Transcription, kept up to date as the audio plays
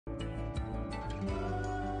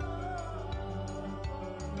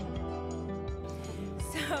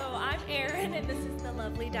Erin, and this is the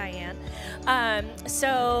lovely Diane.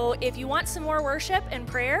 So if you want some more worship and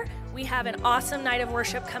prayer, we have an awesome night of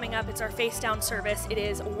worship coming up. It's our Face Down service. It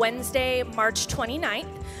is Wednesday, March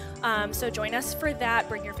 29th. So join us for that.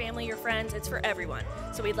 Bring your family, your friends. It's for everyone.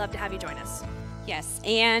 So we'd love to have you join us. Yes,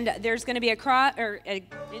 and there's going to be an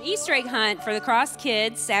Easter egg hunt for the Cross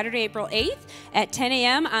Kids Saturday, April 8th at 10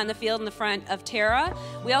 a.m. on the field in the front of Terra.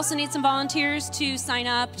 We also need some volunteers to sign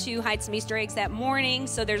up to hide some Easter eggs that morning,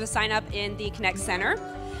 so there's a sign up in the Connect Center.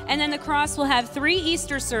 And then the Cross will have 3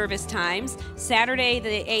 Easter service times. Saturday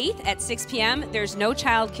the 8th at 6 p.m. There's no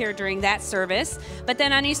childcare during that service. But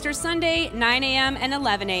then on Easter Sunday, 9 a.m. and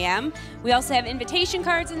 11 a.m. We also have invitation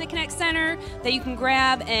cards in the Connect Center that you can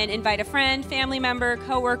grab and invite a friend, family member,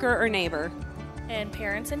 coworker, or neighbor. And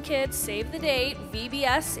parents and kids, save the date.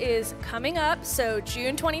 VBS is coming up, so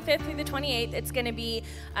June 25th through the 28th. It's going to be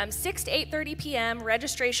 6 to 8:30 p.m.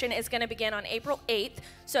 Registration is going to begin on April 8th,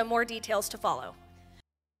 so more details to follow.